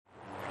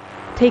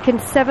Taken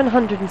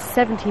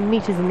 770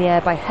 metres in the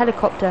air by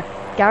helicopter,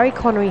 Gary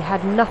Connery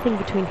had nothing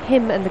between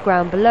him and the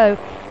ground below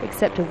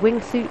except a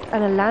wingsuit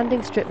and a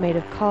landing strip made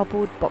of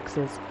cardboard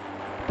boxes.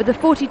 But the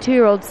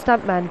 42-year-old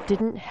stuntman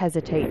didn't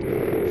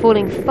hesitate.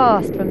 Falling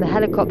fast from the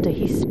helicopter,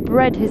 he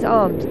spread his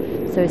arms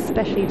so his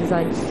specially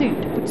designed suit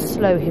would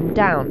slow him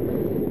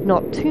down.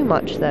 Not too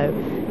much, though,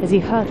 as he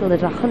hurtled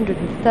at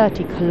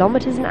 130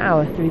 kilometres an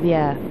hour through the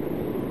air.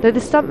 Though the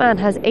stuntman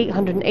has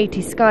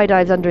 880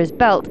 skydives under his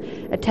belt,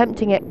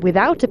 attempting it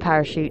without a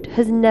parachute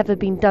has never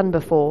been done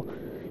before.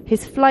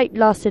 His flight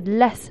lasted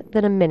less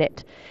than a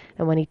minute,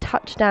 and when he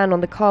touched down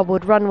on the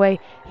cardboard runway,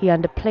 he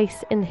earned a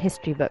place in the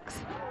history books.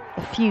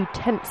 A few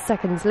tense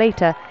seconds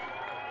later,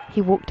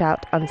 he walked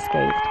out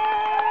unscathed.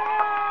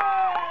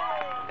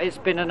 It's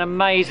been an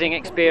amazing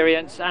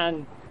experience,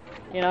 and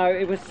you know,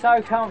 it was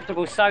so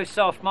comfortable, so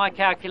soft. My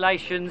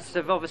calculations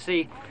have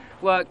obviously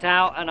worked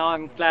out, and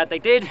I'm glad they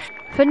did.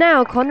 For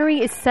now,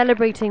 Connery is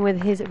celebrating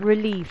with his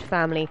relieved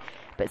family,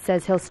 but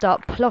says he'll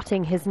start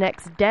plotting his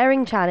next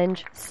daring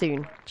challenge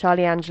soon.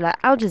 Charlie Angela,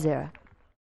 Al Jazeera.